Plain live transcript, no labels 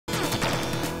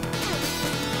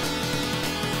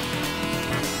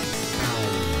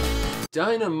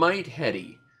Dynamite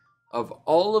Headdy. Of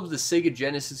all of the Sega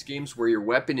Genesis games where your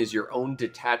weapon is your own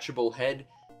detachable head,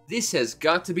 this has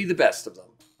got to be the best of them.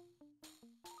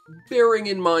 Bearing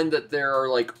in mind that there are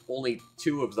like only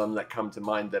 2 of them that come to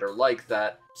mind that are like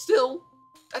that, still,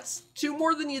 that's 2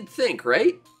 more than you'd think,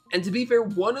 right? And to be fair,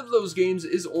 one of those games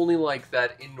is only like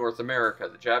that in North America.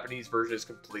 The Japanese version is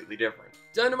completely different.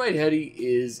 Dynamite Headdy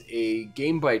is a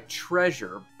game by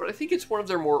Treasure, but I think it's one of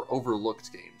their more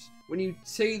overlooked games. When you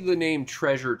say the name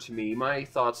Treasure to me, my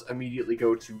thoughts immediately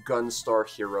go to Gunstar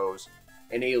Heroes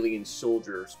and Alien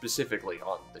Soldier, specifically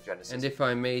on the Genesis. And if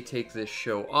I may take this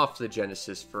show off the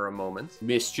Genesis for a moment,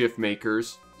 Mischief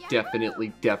Makers.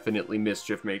 Definitely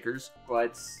Mischief Makers.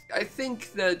 But I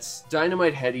think that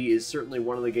Dynamite Headdy is certainly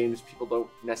one of the games people don't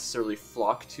necessarily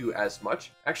flock to as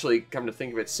much. Actually, come to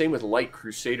think of it, same with Light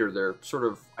Crusader, their sort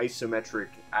of isometric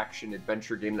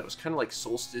action-adventure game that was kind of like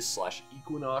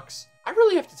Solstice/Equinox. I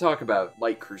really have to talk about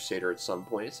Light Crusader at some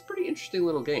point. It's a pretty interesting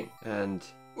little game. And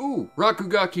ooh,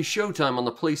 Rakugaki Showtime on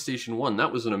the PlayStation 1.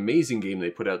 That was an amazing game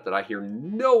they put out that I hear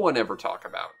no one ever talk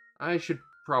about. I should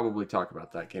probably talk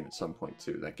about that game at some point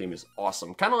too. That game is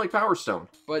awesome, kind of like Power Stone.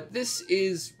 But this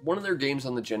is one of their games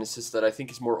on the Genesis that I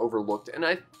think is more overlooked, and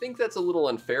I think that's a little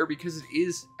unfair because it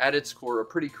is, at its core, a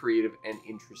pretty creative and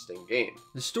interesting game.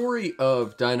 The story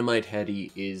of Dynamite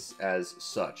Headdy is as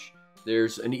such.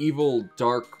 There's an evil,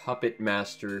 dark puppet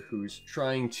master who's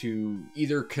trying to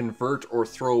either convert or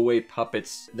throw away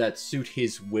puppets that suit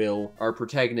his will. Our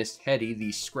protagonist, Headdy,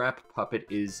 the scrap puppet,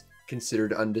 is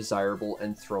considered undesirable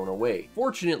and thrown away.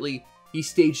 Fortunately, he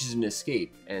stages an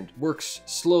escape and works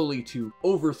slowly to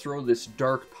overthrow this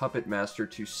dark puppet master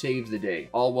to save the day,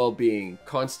 all while being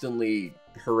constantly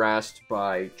harassed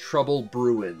by Trouble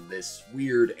Bruin, this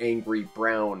weird, angry,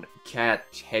 brown cat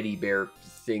teddy bear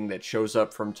thing that shows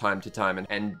up from time to time,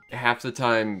 and half the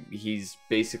time he's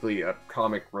basically a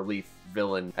comic relief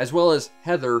villain, as well as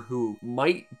Heather, who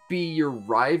might be your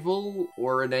rival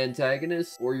or an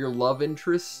antagonist or your love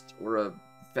interest or a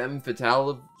femme fatale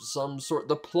of some sort.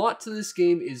 The plot to this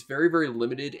game is very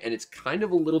limited, and it's kind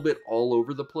of a little bit all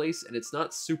over the place, and it's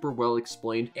not super well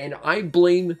explained, and I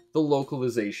blame the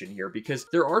localization here because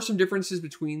there are some differences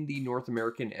between the North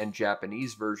American and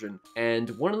Japanese version, and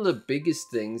one of the biggest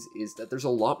things is that there's a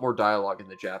lot more dialogue in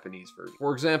the Japanese version.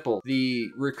 For example,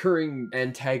 the recurring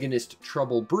antagonist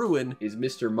Trouble Bruin is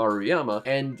Mr. Maruyama,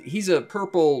 and he's a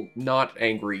purple, not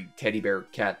angry teddy bear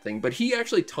cat thing, but he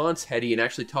actually taunts Headdy and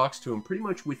actually talks to him pretty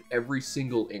much with every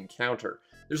single encounter.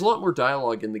 There's a lot more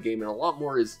dialogue in the game, and a lot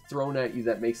more is thrown at you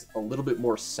that makes a little bit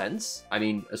more sense. I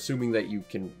mean, assuming that you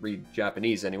can read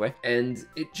Japanese anyway. And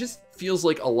it just feels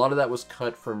like a lot of that was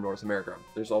cut from North America.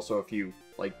 There's also a few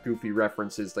like goofy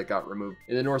references that got removed.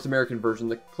 In the North American version,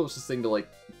 the closest thing to like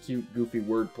cute, goofy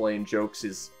wordplay and jokes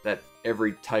is that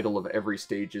every title of every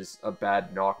stage is a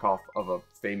bad knockoff of a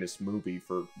famous movie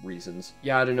for reasons.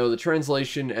 Yeah, I don't know, the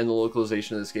translation and the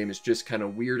localization of this game is just kind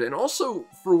of weird, and also,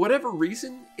 for whatever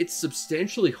reason, it's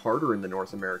substantially harder in the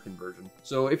North American version.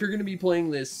 So if you're going to be playing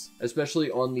this,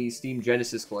 especially on the Steam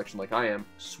Genesis collection like I am,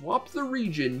 swap the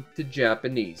region to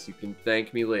Japanese. You can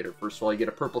thank me later. First of all, you get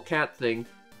a purple cat thing,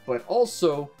 but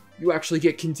also, you actually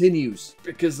get continues,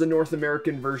 because the North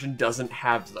American version doesn't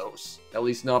have those. At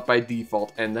least not by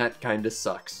default, and that kinda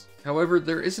sucks. However,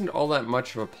 there isn't all that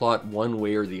much of a plot one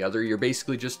way or the other. You're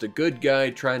basically just a good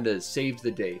guy trying to save the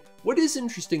day. What is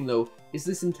interesting, though, is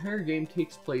this entire game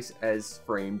takes place as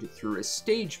framed through a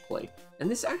stage play. And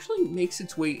this actually makes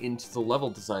its way into the level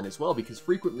design as well, because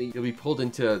frequently you'll be pulled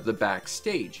into the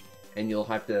backstage, and you'll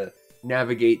have to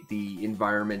navigate the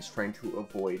environments trying to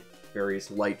avoid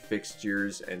various light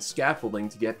fixtures and scaffolding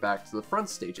to get back to the front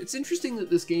stage. It's interesting that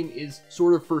this game is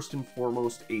sort of first and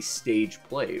foremost a stage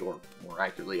play, or more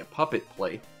accurately a puppet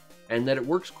play, and that it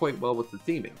works quite well with the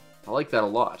theming. I like that a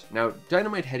lot. Now,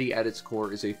 Dynamite Headdy at its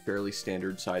core is a fairly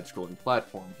standard side-scrolling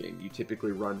platform game. You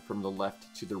typically run from the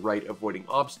left to the right avoiding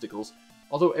obstacles,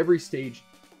 although every stage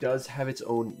does have its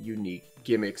own unique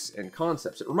gimmicks and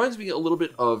concepts. It reminds me a little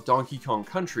bit of Donkey Kong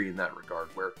Country in that regard,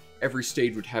 where every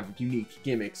stage would have unique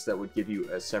gimmicks that would give you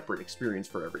a separate experience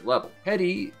for every level.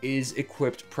 Headdy is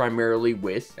equipped primarily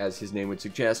with, as his name would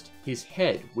suggest, his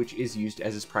head, which is used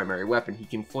as his primary weapon. He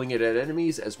can fling it at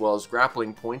enemies as well as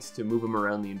grappling points to move him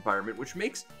around the environment, which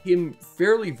makes him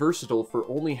fairly versatile for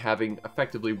only having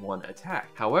effectively one attack.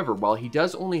 However, while he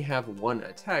does only have one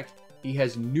attack, he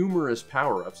has numerous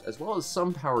power-ups, as well as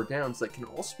some power-downs that can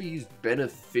also be used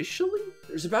beneficially?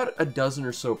 There's about a dozen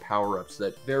or so power-ups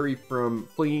that vary from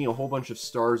flinging a whole bunch of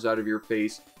stars out of your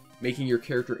face, making your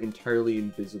character entirely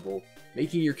invisible,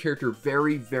 making your character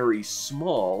very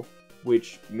small,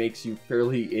 which makes you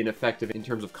fairly ineffective in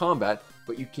terms of combat,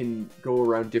 but you can go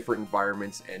around different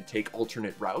environments and take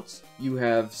alternate routes. You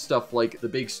have stuff like the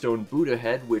big stone Buddha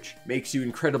head, which makes you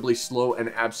incredibly slow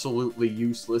and absolutely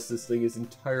useless. This thing is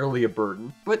entirely a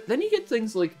burden. But then you get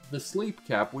things like the sleep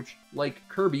cap, which, like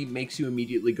Kirby, makes you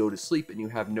immediately go to sleep and you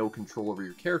have no control over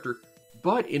your character.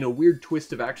 But in a weird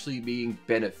twist of actually being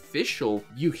beneficial,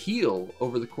 you heal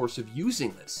over the course of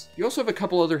using this. You also have a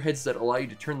couple other heads that allow you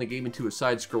to turn the game into a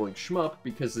side-scrolling shmup,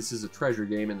 because this is a treasure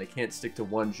game and they can't stick to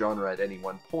one genre at any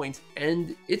one point.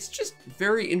 And it's just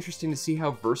very interesting to see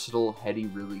how versatile Headdy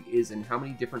really is and how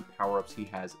many different power-ups he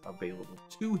has available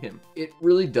to him. It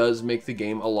really does make the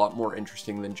game a lot more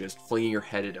interesting than just flinging your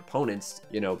head at opponents,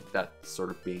 you know, that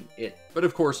sort of being it. But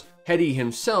of course, Headdy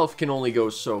himself can only go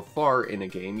so far in a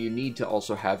game. You need to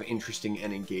also have interesting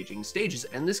and engaging stages,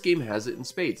 and this game has it in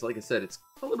spades. Like I said, it's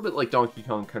a little bit like Donkey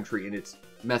Kong Country in its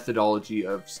methodology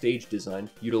of stage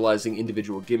design, utilizing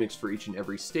individual gimmicks for each and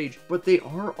every stage, but they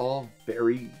are all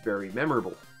very, very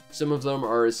memorable. Some of them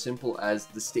are as simple as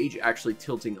the stage actually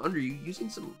tilting under you using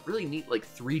some really neat like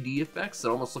 3D effects that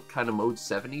almost look kind of Mode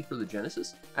 70 for the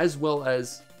Genesis, as well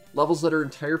as levels that are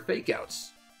entire fake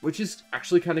outs, which is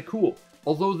actually kind of cool.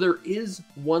 Although there is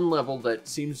one level that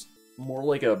seems more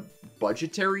like a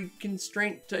budgetary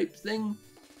constraint type thing.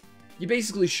 You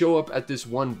basically show up at this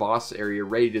one boss area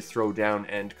ready to throw down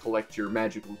and collect your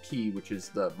magical key, which is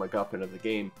the MacGuffin of the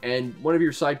game. And one of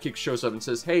your sidekicks shows up and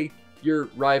says, hey, your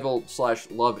rival slash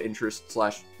love interest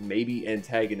slash maybe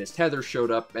antagonist Heather showed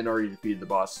up and already defeated the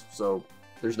boss, so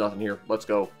there's nothing here, let's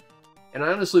go. And I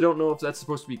honestly don't know if that's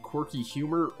supposed to be quirky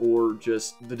humor or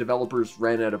just the developers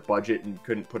ran out of budget and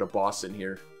couldn't put a boss in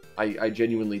here. I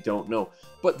genuinely don't know.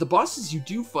 But the bosses you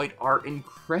do fight are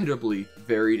incredibly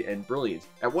varied and brilliant.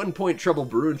 At one point, Trouble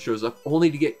Bruin shows up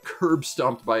only to get curb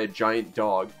stomped by a giant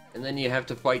dog. And then you have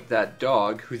to fight that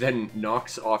dog, who then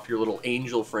knocks off your little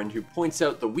angel friend who points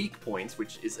out the weak points,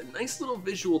 which is a nice little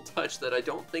visual touch that I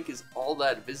don't think is all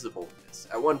that visible in this.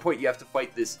 At one point, you have to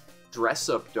fight this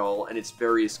dress-up doll and its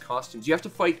various costumes. You have to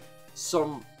fight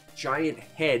some giant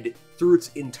head through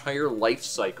its entire life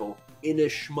cycle in a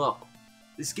shmup.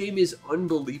 This game is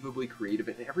unbelievably creative,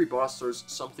 and every boss throws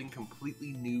something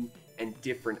completely new and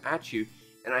different at you.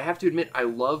 And I have to admit, I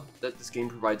love that this game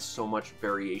provides so much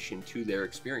variation to their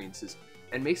experiences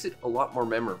and makes it a lot more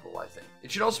memorable, I think.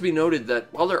 It should also be noted that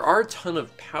while there are a ton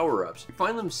of power-ups, you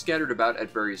find them scattered about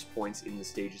at various points in the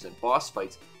stages and boss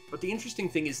fights. But the interesting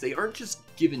thing is they aren't just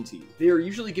given to you. They are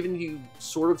usually given to you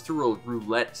sort of through a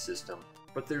roulette system,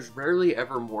 but there's rarely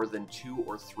ever more than 2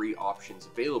 or 3 options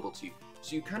available to you.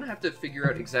 So you kind of have to figure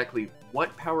out exactly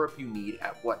what power-up you need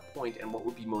at what point and what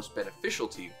would be most beneficial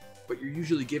to you. But you're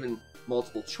usually given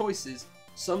multiple choices,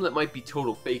 some that might be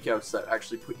total fake-outs that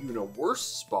actually put you in a worse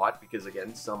spot, because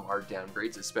again, some are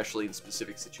downgrades, especially in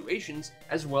specific situations,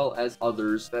 as well as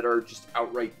others that are just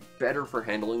outright better for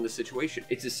handling the situation.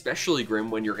 It's especially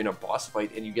grim when you're in a boss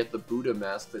fight and you get the Buddha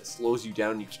mask that slows you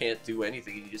down and you can't do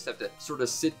anything, and you just have to sort of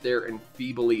sit there and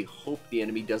feebly hope the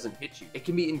enemy doesn't hit you. It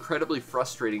can be incredibly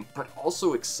frustrating, but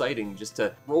also exciting just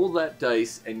to roll that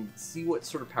dice and see what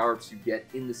sort of power-ups you get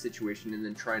in the situation and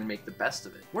then try and make the best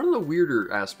of it. One of the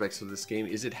weirder aspects of this game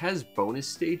is it has bonus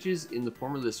stages in the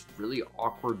form of this really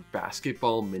awkward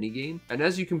basketball minigame. And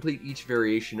as you complete each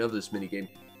variation of this minigame,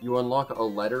 you unlock a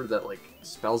letter that like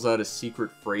spells out a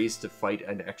secret phrase to fight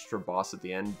an extra boss at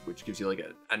the end, which gives you like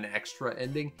an extra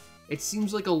ending. It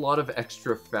seems like a lot of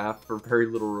extra faff for very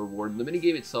little reward. The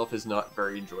minigame itself is not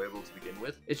very enjoyable to begin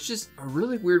with. It's just a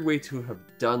really weird way to have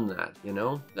done that, you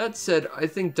know? That said, I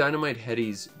think Dynamite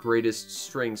Headdy's greatest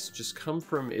strengths just come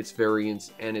from its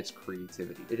variance and its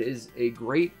creativity. It is a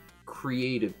great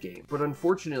creative game, but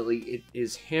unfortunately it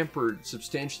is hampered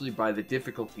substantially by the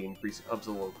difficulty increase of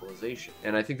the localization,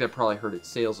 and I think that probably hurt its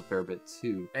sales a fair bit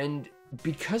too. And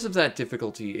because of that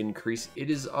difficulty increase, it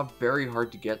is a very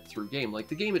hard to get through game. Like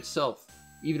the game itself,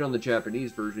 even on the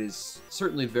Japanese version, is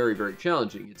certainly very, very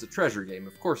challenging. It's a treasure game,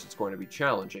 of course it's going to be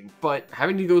challenging, but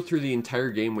having to go through the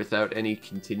entire game without any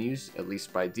continues, at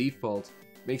least by default,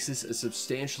 makes this a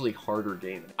substantially harder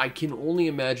game. I can only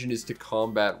imagine is to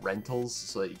combat rentals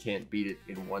so that you can't beat it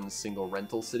in one single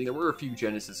rental sitting. There were a few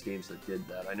Genesis games that did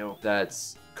that. I know that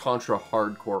Contra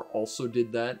Hardcore also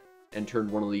did that and turned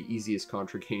one of the easiest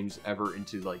Contra games ever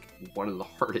into like one of the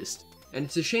hardest. And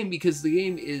it's a shame because the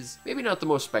game is maybe not the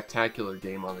most spectacular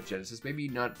game on the Genesis, maybe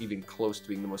not even close to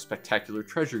being the most spectacular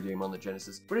treasure game on the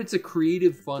Genesis, but it's a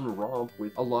creative, fun romp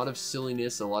with a lot of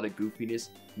silliness, a lot of goofiness,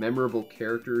 memorable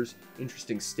characters,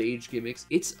 interesting stage gimmicks.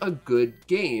 It's a good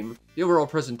game. The overall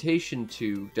presentation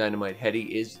to Dynamite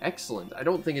Headdy is excellent. I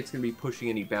don't think it's going to be pushing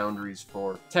any boundaries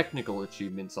for technical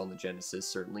achievements on the Genesis,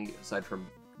 certainly, aside from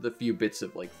the few bits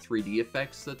of like 3D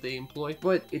effects that they employ,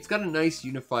 but it's got a nice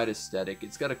unified aesthetic,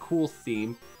 it's got a cool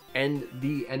theme, and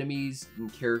the enemies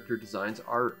and character designs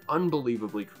are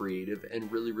unbelievably creative and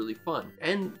really, really fun.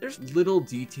 And there's little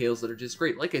details that are just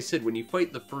great. Like I said, when you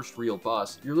fight the first real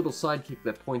boss, your little sidekick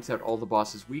that points out all the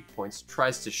boss's weak points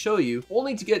tries to show you,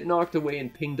 only to get knocked away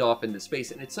and pinged off into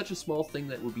space. And it's such a small thing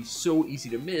that would be so easy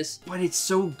to miss, but it's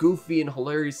so goofy and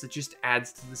hilarious that just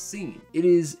adds to the scene. It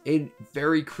is a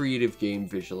very creative game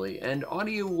visually, and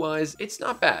audio-wise, it's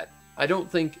not bad. I don't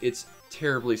think it's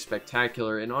terribly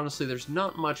spectacular, and honestly there's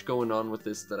not much going on with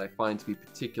this that I find to be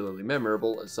particularly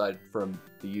memorable, aside from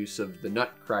the use of the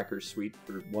Nutcracker suite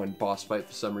for one boss fight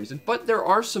for some reason. But there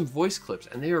are some voice clips,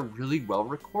 and they are really well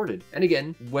recorded. And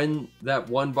again, when that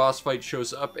one boss fight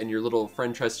shows up and your little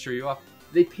friend tries to show you off,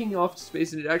 they ping off to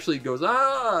space and it actually goes,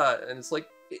 ah! And it's like,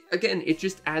 again, it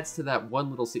just adds to that one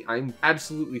little scene. I'm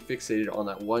absolutely fixated on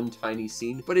that one tiny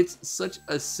scene, but it's such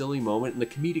a silly moment, and the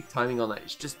comedic timing on that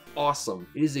is just awesome.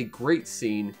 It is a great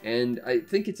scene, and I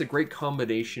think it's a great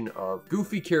combination of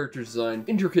goofy character design,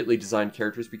 intricately designed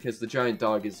characters, because the giant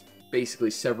dog is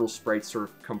basically several sprites sort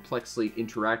of complexly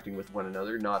interacting with one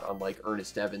another, not unlike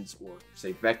Ernest Evans or,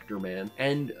 say, Vector Man.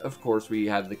 And, of course, we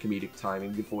have the comedic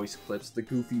timing, the voice clips, the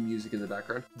goofy music in the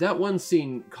background. That one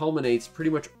scene culminates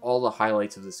pretty much all the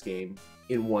highlights of this game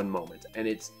in one moment, and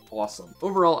it's awesome.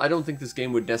 Overall, I don't think this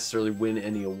game would necessarily win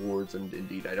any awards, and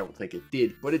indeed I don't think it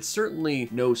did, but it's certainly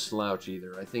no slouch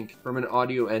either. I think from an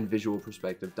audio and visual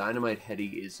perspective, Dynamite Headdy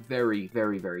is very,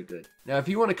 very, very good. Now, if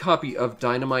you want a copy of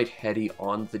Dynamite Headdy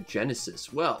on the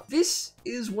Genesis, well, this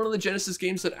is one of the Genesis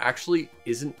games that actually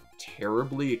isn't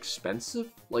terribly expensive.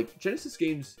 Like, Genesis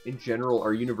games in general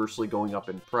are universally going up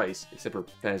in price, except for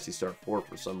Phantasy Star 4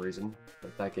 for some reason,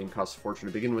 but that game costs a fortune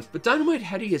to begin with. But Dynamite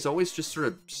Headdy has always just sort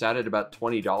of sat at about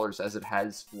 $20, as it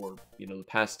has for, you know, the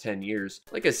past 10 years.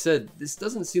 Like I said, this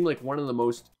doesn't seem like one of the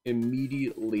most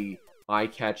immediately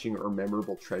eye-catching or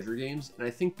memorable treasure games, and I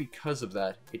think because of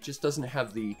that, it just doesn't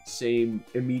have the same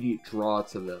immediate draw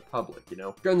to the public, you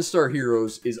know? Gunstar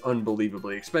Heroes is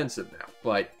unbelievably expensive now,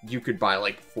 but you could buy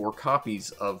like 4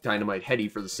 copies of Dynamite Headdy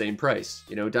for the same price.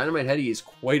 You know, Dynamite Headdy is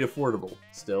quite affordable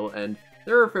still, and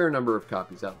there are a fair number of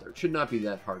copies out there. It should not be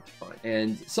that hard to find.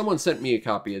 And someone sent me a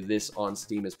copy of this on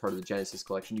Steam as part of the Genesis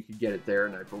collection. You could get it there,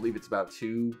 and I believe it's about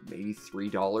 $2, maybe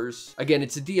 $3. Again,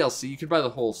 it's a DLC. You could buy the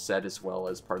whole set as well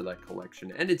as part of that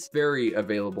collection, and it's very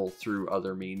available through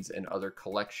other means and other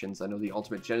collections. I know the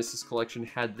Ultimate Genesis collection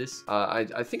had this. I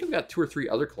think I've got 2 or 3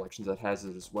 other collections that has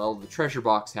it as well. The Treasure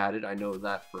Box had it. I know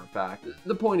that for a fact.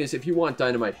 The point is, if you want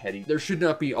Dynamite Headdy, there should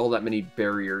not be all that many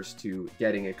barriers to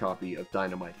getting a copy of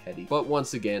Dynamite Headdy. But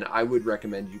once again, I would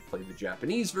recommend you play the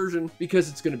Japanese version because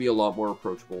it's going to be a lot more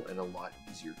approachable and a lot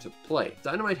easier to play.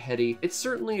 Dynamite Headdy, it's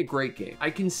certainly a great game. I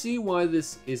can see why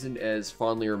this isn't as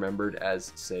fondly remembered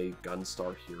as, say,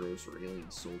 Gunstar Heroes or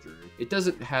Alien Soldier. It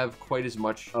doesn't have quite as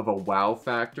much of a wow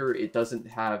factor, it doesn't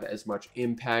have as much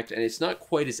impact, and it's not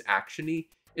quite as action-y.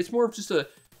 It's more of just a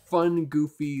fun,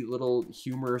 goofy, little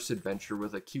humorous adventure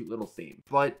with a cute little theme.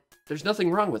 But there's nothing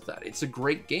wrong with that. It's a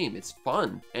great game. It's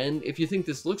fun. And if you think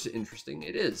this looks interesting,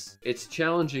 it is. It's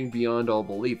challenging beyond all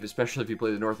belief, especially if you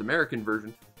play the North American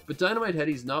version. But Dynamite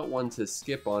Headdy's not one to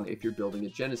skip on if you're building a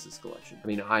Genesis collection. I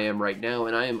mean, I am right now,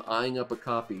 and I am eyeing up a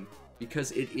copy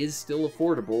because it is still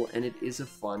affordable and it is a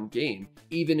fun game,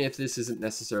 even if this isn't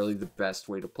necessarily the best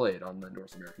way to play it on the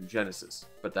North American Genesis.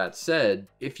 But that said,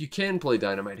 if you can play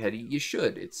Dynamite Headdy, you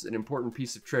should. It's an important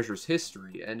piece of Treasure's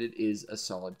history, and it is a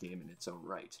solid game in its own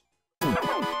right.